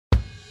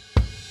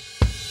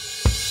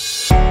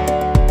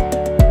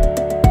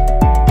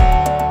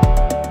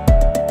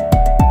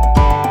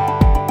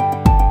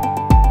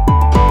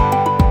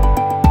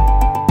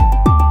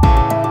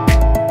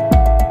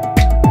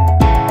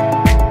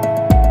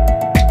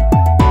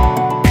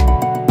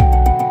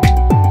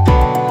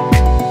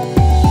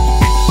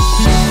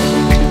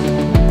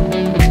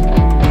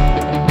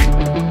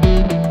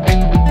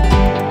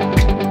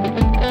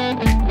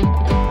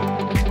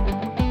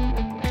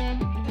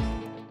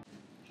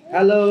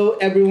Hello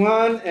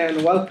everyone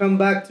and welcome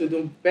back to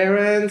Noob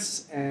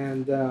Parents,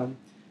 and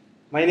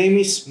my name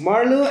is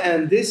Marlo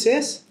and this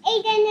is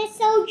Aiden the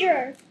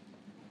soldier.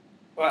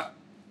 what?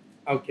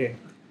 Okay,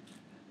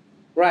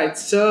 right.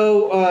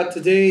 So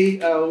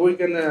today we're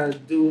gonna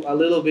do a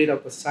little bit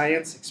of a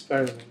science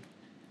experiment,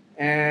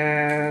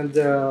 and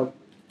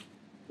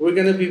we're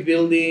gonna be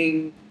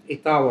building a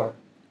tower.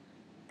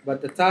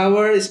 But the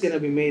tower is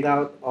gonna be made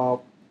out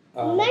of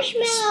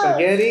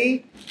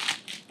Marshmallows.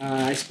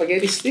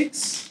 spaghetti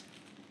sticks.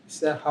 Is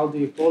that how do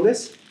you call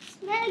this?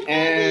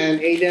 And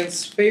Spaghetti.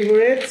 Aiden's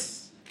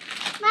favorites,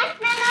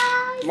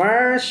 Marshmallows.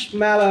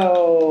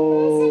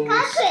 marshmallows. It's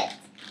a chocolate.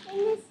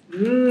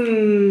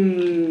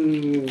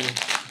 Mmm.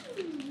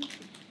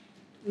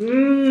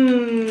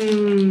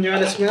 Mmm. You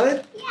wanna smell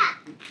it? Yeah.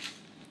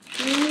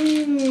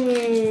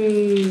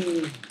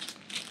 Mmm.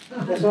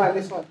 This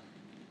one.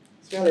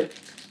 Smell it.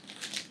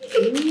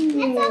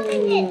 Let's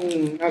open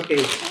it.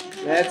 Okay,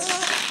 let's.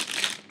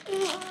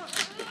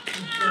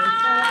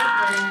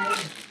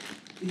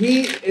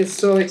 He is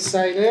so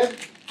excited,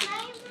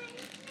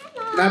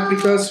 not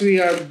because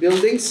we are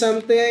building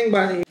something,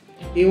 but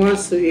he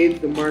wants to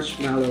eat the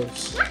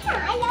marshmallows.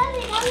 I love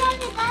it. I love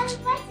it. I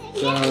love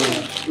it. So,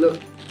 look.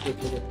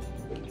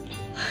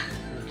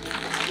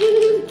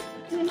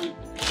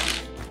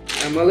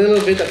 I'm a little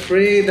bit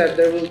afraid that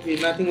there will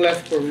be nothing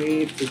left for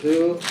me to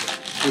do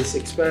this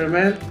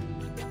experiment.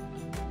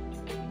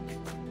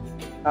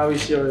 How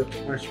is your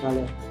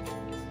marshmallow?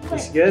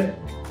 It's good?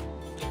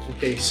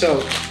 Okay,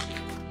 so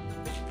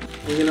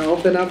we're gonna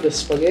open up the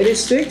spaghetti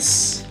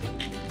sticks.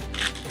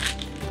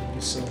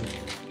 So,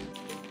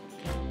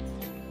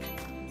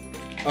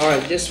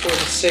 alright, just for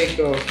the sake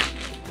of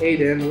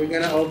Aiden, we're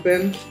gonna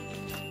open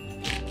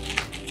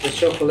the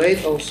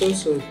chocolate also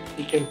so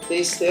he can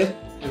taste it,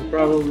 and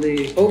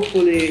probably,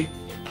 hopefully,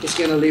 he's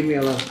gonna leave me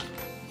alone.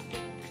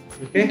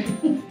 Okay?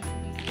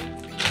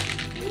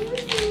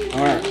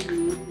 Alright.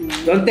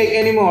 Don't take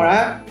any more,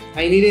 huh?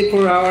 I need it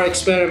for our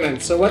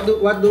experiment. So what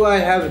do I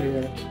have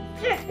here?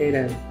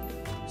 Aiden?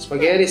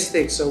 Spaghetti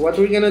sticks. So what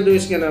we're gonna do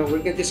is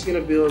we're just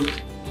gonna build.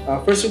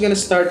 First, we're gonna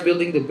start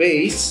building the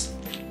base.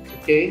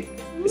 Okay,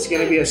 it's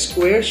gonna be a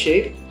square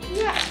shape,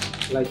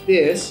 like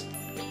this.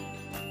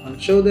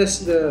 Show this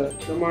the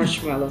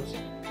marshmallows.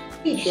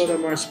 Show the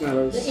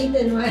marshmallows. The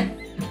eaten one.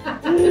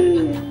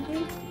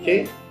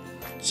 Okay,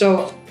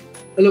 so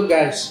look,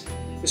 guys.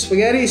 The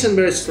spaghetti isn't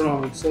very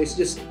strong, so it's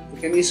just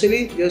you can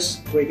easily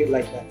just break it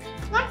like that.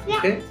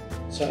 Okay,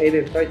 so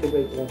Aiden, try to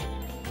break it.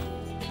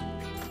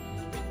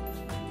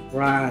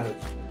 Right.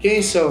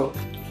 Okay, so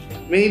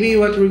maybe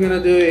what we're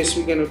gonna do is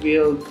we're gonna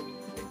build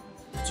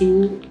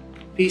 2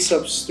 pieces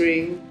of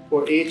string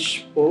for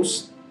each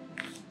post.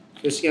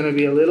 It's gonna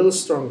be a little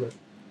stronger.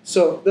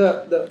 So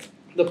the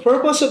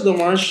purpose of the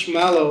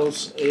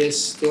marshmallows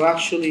is to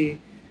actually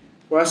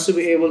for us to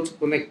be able to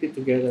connect it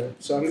together.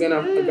 So I'm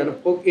gonna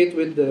poke it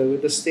with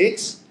the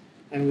sticks,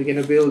 and we're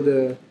gonna build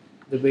the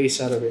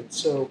base out of it.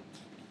 So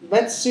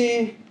let's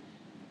see.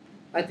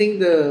 I think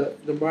the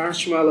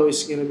marshmallow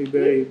is gonna be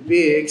very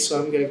big, so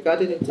I'm gonna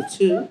cut it into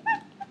 2,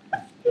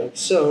 like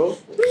so.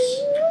 This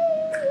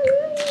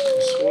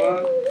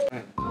one.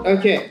 Right.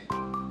 Okay.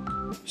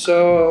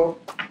 So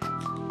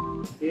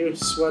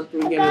here's what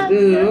we're gonna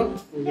do.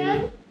 We're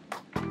gonna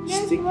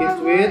stick it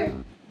with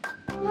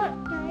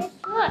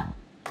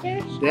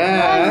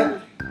that.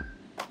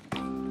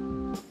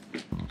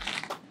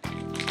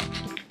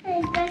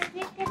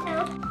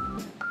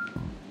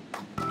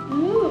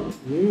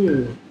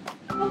 Mm.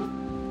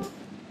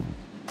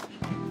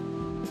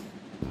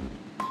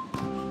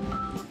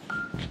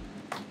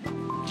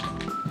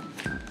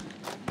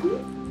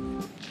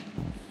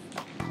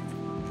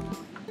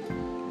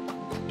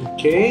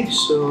 Okay,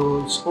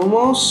 so it's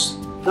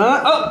almost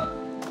done. Oh,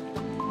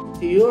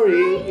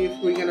 theory, if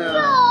we're gonna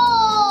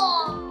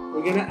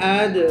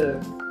add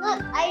a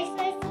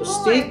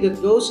stick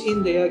that goes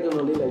in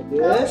diagonally like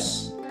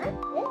this.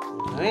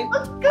 Right.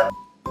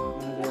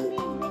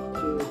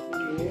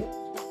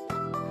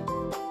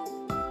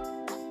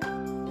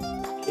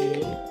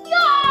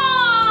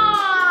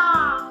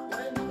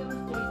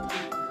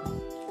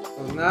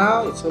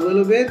 Now it's a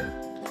little bit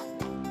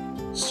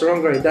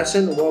stronger. It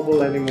doesn't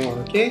wobble anymore.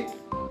 Okay.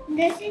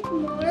 This is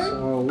more.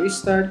 So we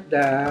start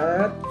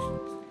that.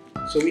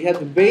 So we have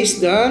the base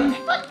done.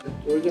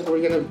 We're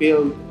gonna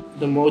build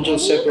the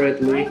module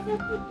separately,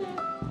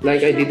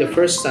 like I did the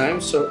first time.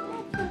 So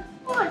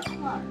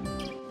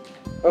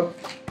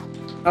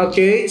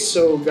okay.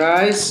 So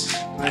guys,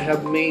 I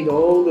have made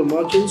all the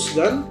modules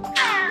done.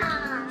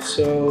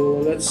 So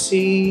let's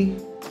see.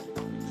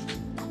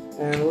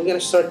 And we're gonna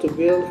start to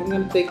build. I'm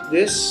gonna take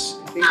this,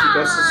 I think,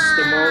 because this is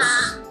the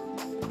most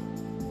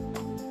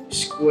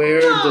square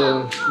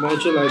the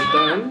module I've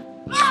done.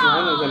 This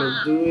one, I'm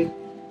gonna do it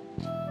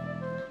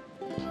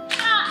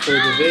for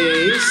the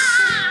base.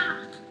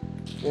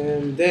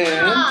 And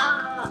then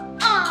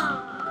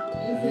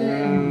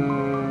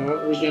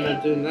what we're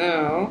gonna do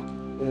now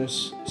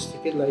is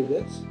stick it like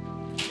this.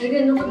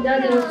 Again, look what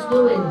Daddy was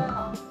doing.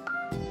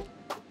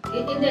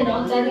 And then,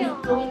 Daddy is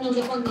throwing on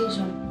the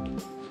foundation.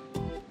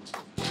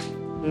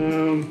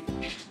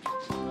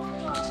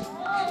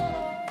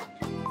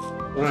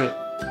 Right.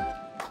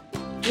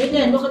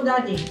 Aiden, look at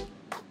Daddy.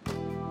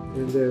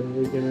 And then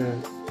we're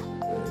gonna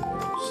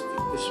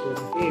stick this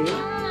one here.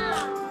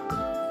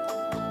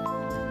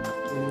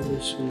 And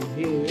this one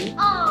here.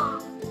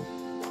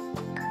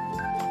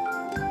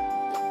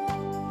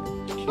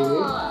 Okay.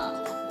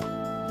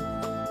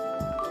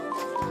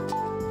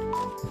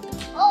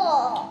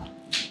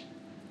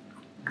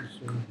 This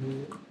one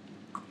here.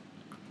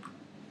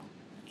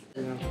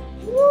 Yeah.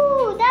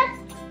 Ooh, that's.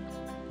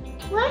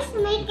 Let's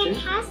make Okay. a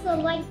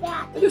castle like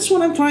that. That's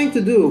what I'm trying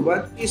to do,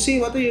 but you see,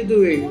 what are you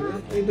doing?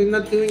 You're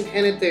not doing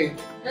anything.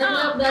 Let's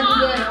help Daddy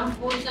there. I'll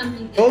hold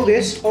something. Hold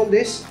this, hold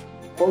this,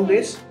 hold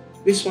this.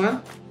 This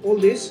one,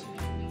 hold this.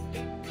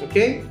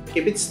 Okay,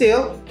 keep it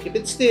still, keep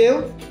it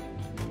still.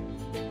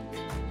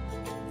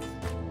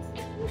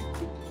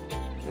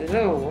 I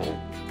know.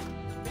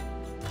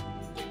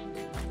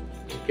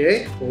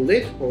 Okay, hold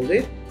it, hold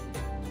it.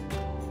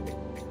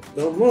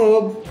 Don't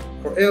move,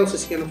 or else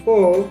it's gonna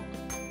fall.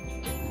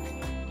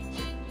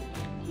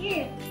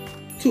 Here.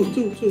 Two,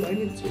 I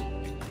need two.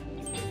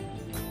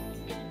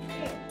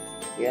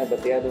 Yeah,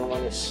 but the other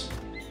one is...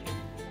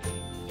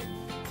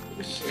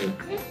 This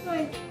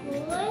one's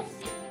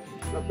coolest.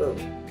 Not bad.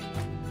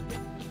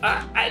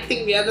 I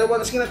think the other one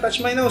is gonna touch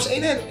my nose.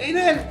 Aiden!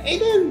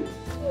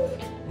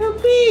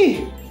 Help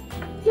me!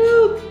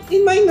 Look!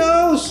 In my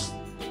nose!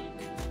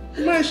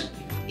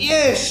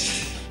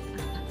 Yes!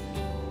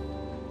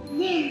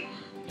 There.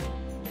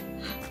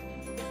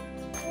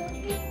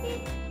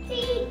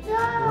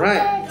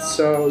 Right,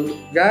 so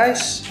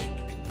guys,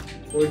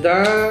 we're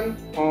done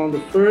on the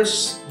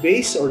first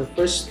base or the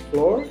first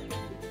floor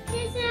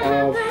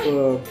of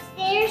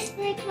Stairs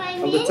to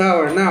climb the in.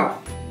 tower.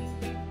 Now,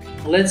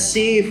 let's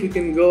see if we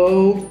can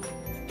go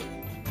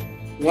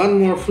one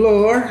more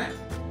floor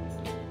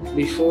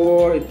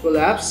before it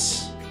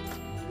collapses.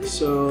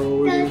 So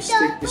we're gonna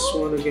stick this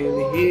one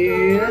again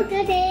here.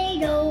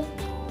 Potato.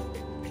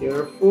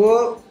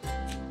 Careful,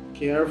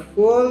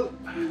 careful,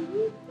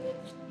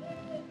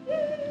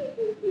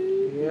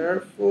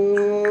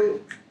 careful.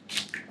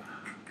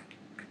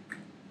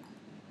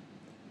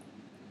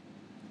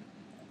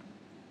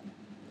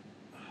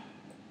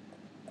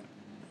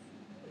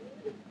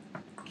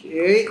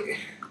 Okay.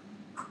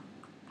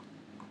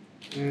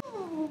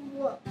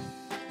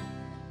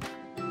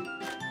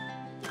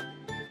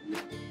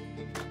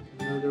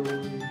 Another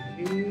one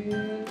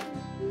here.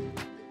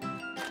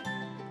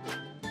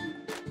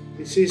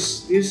 This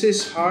is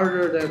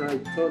harder than I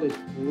thought it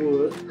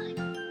would.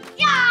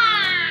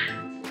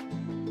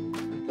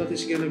 I thought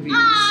it's gonna be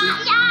easy.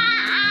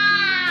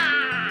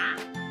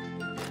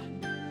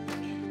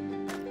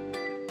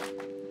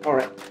 All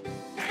right.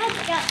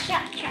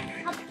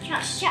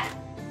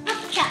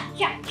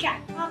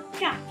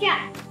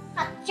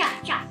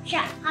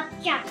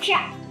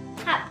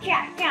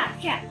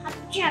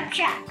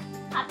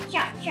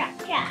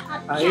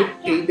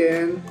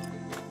 Aiden,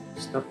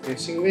 stop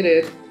messing with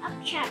it.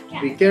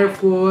 Be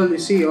careful. You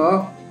see,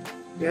 oh,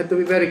 you have to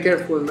be very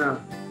careful now.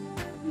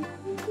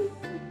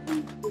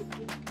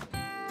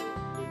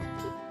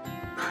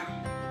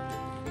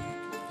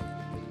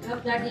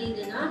 Help Daddy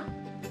Aiden, huh?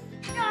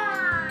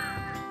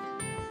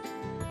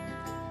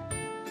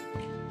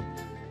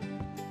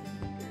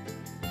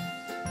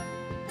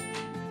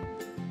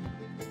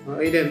 Oh,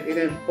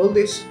 Aiden, hold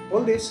this,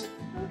 hold this.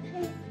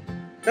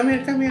 Come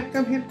here,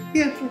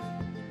 here.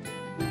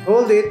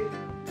 Hold it,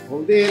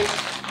 hold it.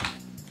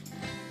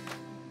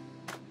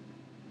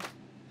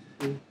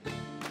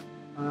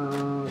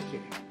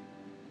 Okay.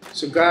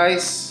 So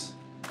guys,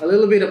 a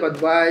little bit of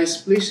advice.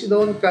 Please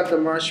don't cut the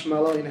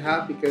marshmallow in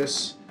half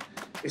because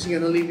it's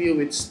gonna leave you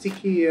with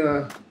sticky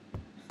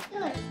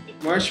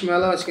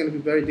marshmallow. It's gonna be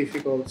very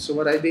difficult. So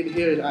what I did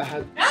here is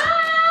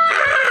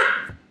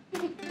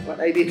what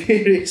I did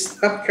here is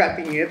stop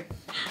cutting it.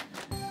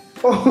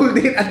 Hold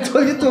it. I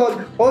told you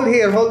to hold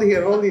here.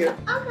 Okay.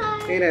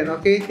 Aiden,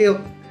 okay?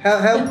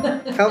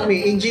 Help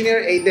me.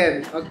 Engineer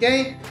Aiden,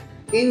 okay?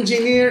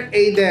 Engineer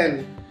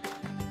Aiden.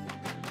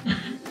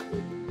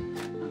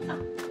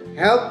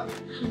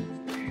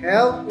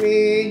 Help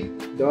me.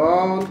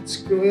 Don't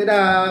screw it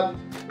up.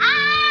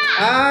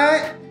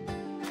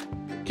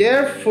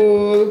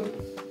 Careful.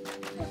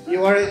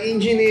 You are an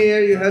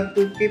engineer. You have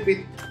to keep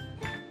it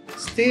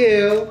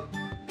still.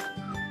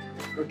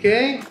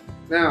 Okay?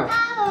 Now.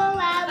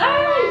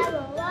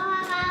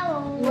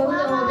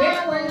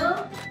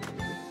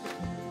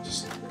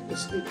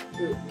 Just need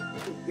to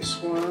put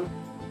this one.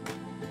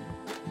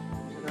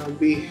 And I'll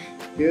be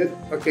good.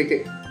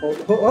 Okay.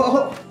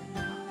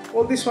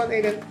 Hold this one,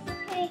 Aiden.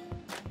 Okay.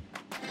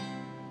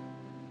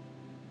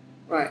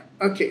 Right,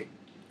 okay.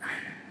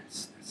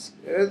 That's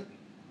good.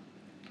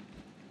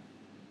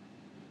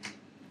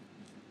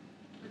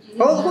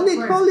 Hold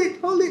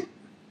it.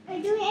 I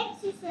do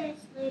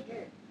exercise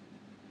later.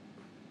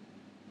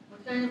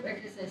 What kind of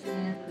exercise do you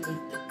have to do?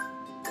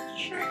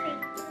 Sure.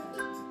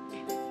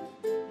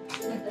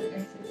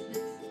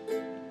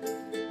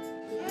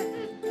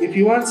 If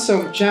you want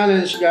some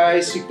challenge,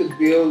 guys, you could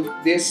build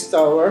this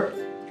tower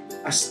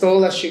as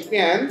tall as you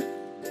can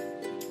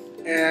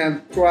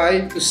and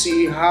try to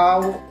see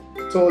how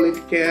tall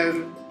it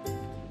can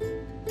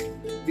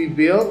be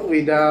built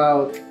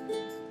without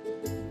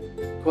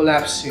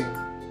collapsing.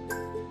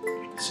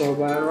 So,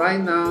 but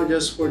right now,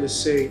 just for the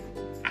sake,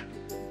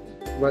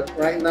 for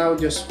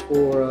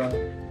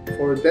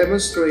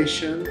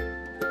demonstration,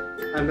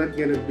 I'm not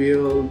gonna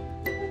build.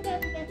 I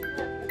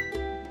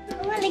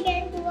want to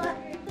get into water.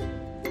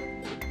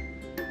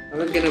 I'm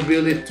not gonna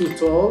build it too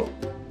tall,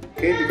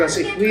 okay? Because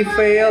if we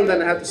fail,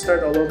 then I have to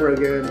start all over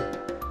again.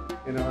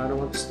 You know, I don't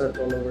want to start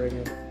all over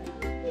again.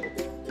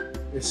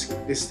 This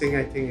thing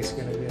I think is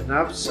gonna be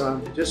enough. So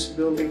I'm just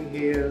building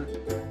here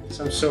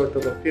some sort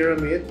of a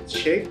pyramid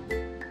shape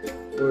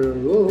for the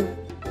roof,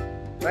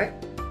 right?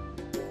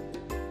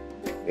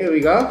 Here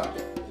we go.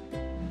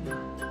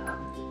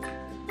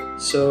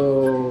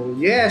 So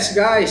yes,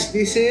 guys,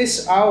 this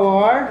is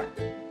our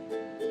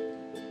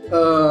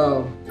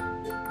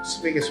let's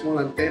make a small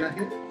antenna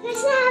here.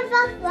 Does it have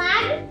a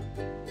flag?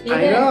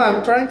 I know,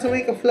 I'm trying to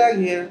make a flag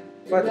here,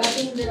 but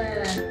Wrapping the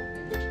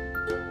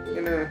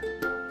you know,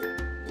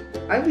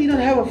 I may not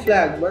have a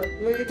flag, but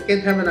we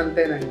can have an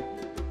antenna here.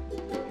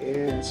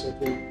 Yeah, so it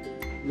will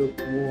look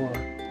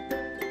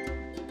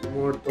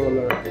more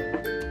taller.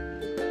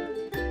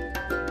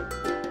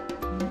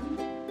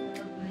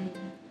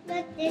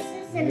 But this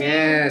is an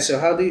Yeah. So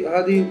how do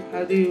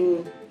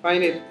you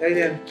find it,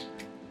 Aiden?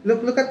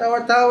 Look at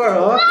our tower,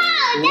 oh!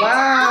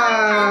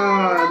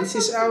 Wow! This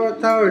is our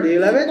tower. Do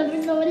you love it? No,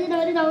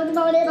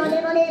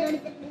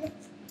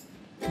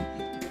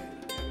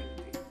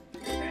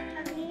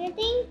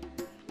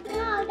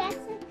 that's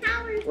a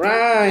tower.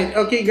 Right.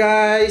 Okay,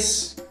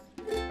 guys.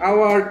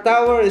 Our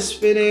tower is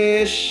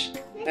finished,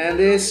 and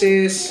this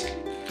is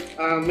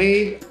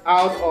made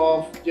out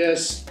of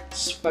just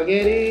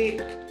spaghetti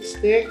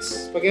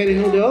sticks, spaghetti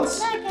noodles,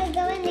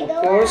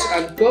 of course,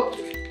 uncooked,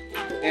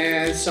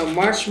 and some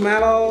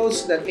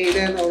marshmallows that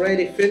Aiden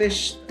already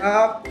finished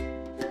up.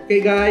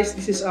 Okay, guys,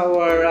 this is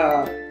our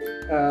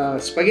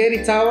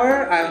spaghetti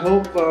tower. I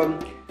hope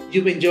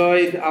you've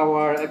enjoyed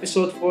our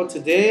episode for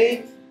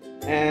today,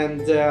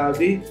 and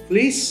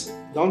please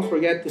don't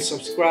forget to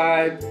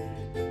subscribe,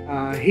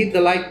 hit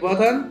the like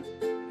button,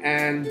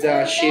 and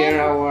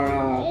share our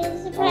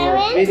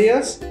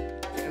videos.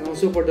 And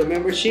also for the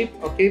membership,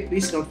 okay,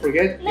 please don't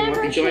forget, you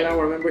want to join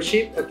our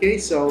membership. Okay,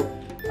 so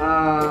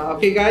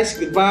okay, guys,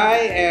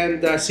 goodbye,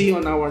 and see you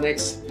on our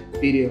next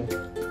video.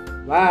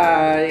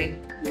 Bye.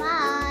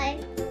 Bye.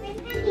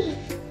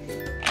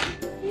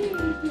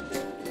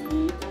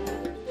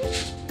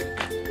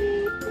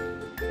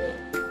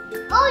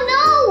 Oh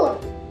no!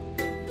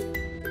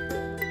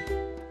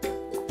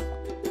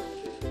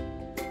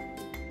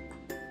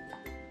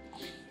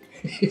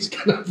 It's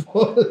gonna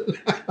fall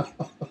now.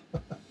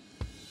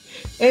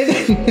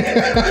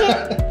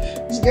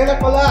 It's gonna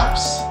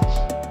collapse.